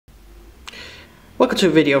Welcome to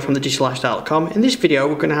a video from thedigital-lifestyle.com. In this video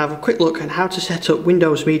we're going to have a quick look at how to set up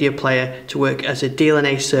Windows Media Player to work as a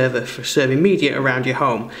DLNA server for serving media around your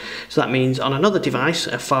home. So that means on another device,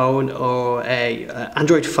 a phone or a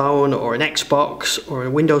Android phone or an Xbox or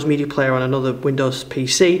a Windows Media Player on another Windows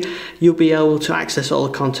PC, you'll be able to access all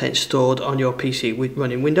the content stored on your PC with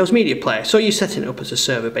running Windows Media Player. So you're setting it up as a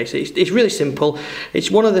server basically. It's really simple.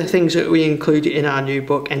 It's one of the things that we include in our new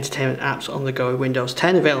book, Entertainment Apps on the Go with Windows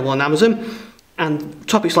 10, available on Amazon. And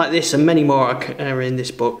topics like this and many more are in this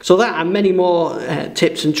book. So that and many more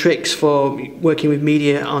tips and tricks for working with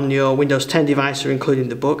media on your Windows 10 device are included in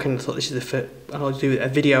the book. And I thought this is the first. I'll do a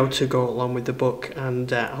video to go along with the book,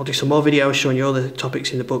 and I'll do some more videos showing you other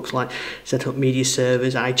topics in the books like set up media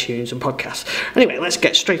servers, iTunes and podcasts. Anyway, let's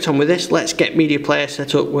get straight on with this. Let's get Media Player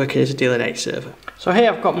set up working as a DLNA server. So here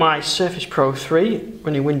I've got my Surface Pro 3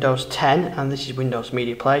 running Windows 10, and this is Windows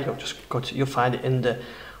Media Player. You'll find it in the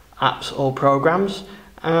apps or programs,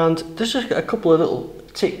 and there's just a couple of little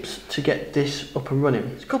tips to get this up and running.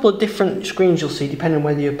 There's a couple of different screens you'll see depending on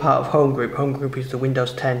whether you're part of Home Group. Home Group is the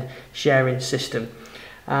Windows 10 sharing system,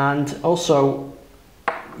 and also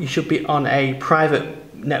you should be on a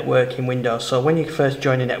private network in Windows. So when you first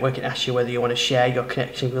join a network, it asks you whether you want to share your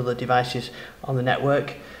connection with other devices on the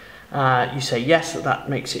network. You say yes, that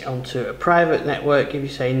makes it onto a private network. If you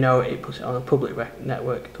say no, it puts it on a public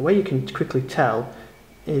network. The way you can quickly tell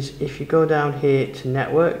is if you go down here to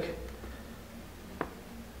network,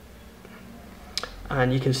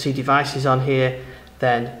 and you can see devices on here,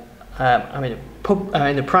 then I'm in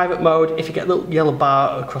the private mode. If you get a little yellow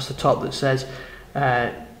bar across the top that says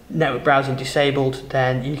network browsing disabled,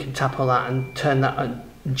 then you can tap on that and turn that on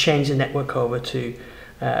and change the network over to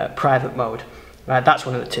private mode. That's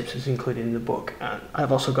one of the tips that's included in the book, and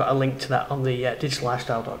I've also got a link to that on the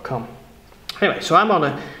digitallifestyle.com. Anyway, so I'm on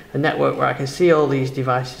a network where I can see all these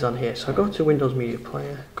devices on here. So I go to Windows Media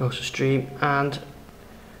Player, go to Stream, and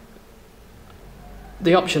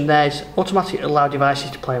the option there is automatically allow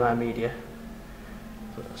devices to play my media.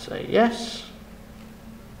 So I'll say yes.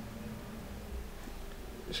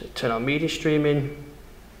 So turn on media streaming.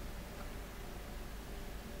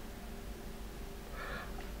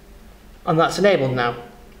 And that's enabled now.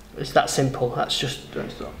 It's that simple. That's just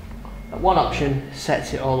one option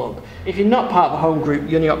sets it all up. If you're not part of a home group,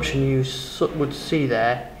 the only option you would see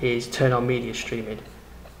there is turn on media streaming,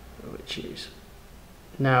 which is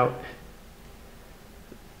now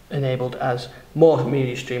enabled as more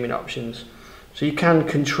media streaming options. So you can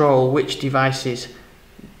control which devices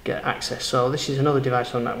get access. So this is another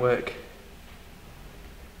device on network.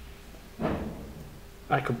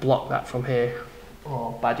 I could block that from here,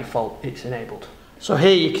 or by default it's enabled. So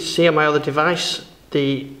here you can see on my other device,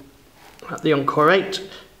 the Encore 8,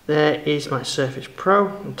 there is my Surface Pro.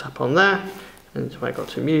 I'll tap on there, and if I go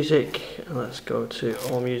to music, and let's go to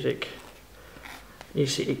all music, you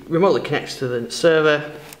see it remotely connects to the server,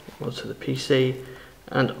 or to the PC,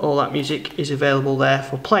 and all that music is available there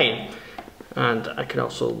for playing. And I can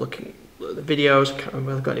also look at the videos. I can't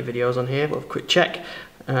remember if I've got any videos on here, but a quick check.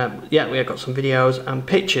 Yeah, we have got some videos and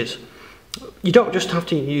pictures. You don't just have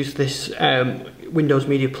to use this Windows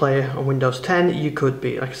Media Player on Windows 10. You could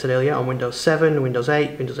be, like I said earlier, on Windows 7, Windows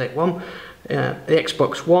 8, Windows 8.1, the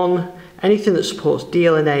Xbox One, anything that supports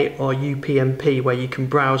DLNA or UPnP, where you can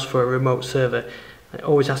browse for a remote server. It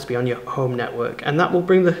always has to be on your home network, and that will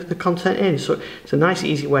bring the content in. So it's a nice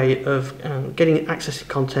easy way of getting access to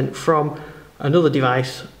content from another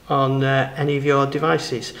device on any of your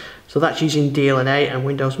devices. So that's using DLNA and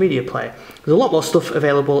Windows Media Player. There's a lot more stuff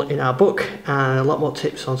available in our book, and a lot more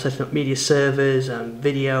tips on setting up media servers and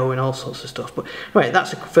video and all sorts of stuff. But anyway,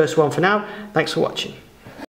 that's the first one for now. Thanks for watching.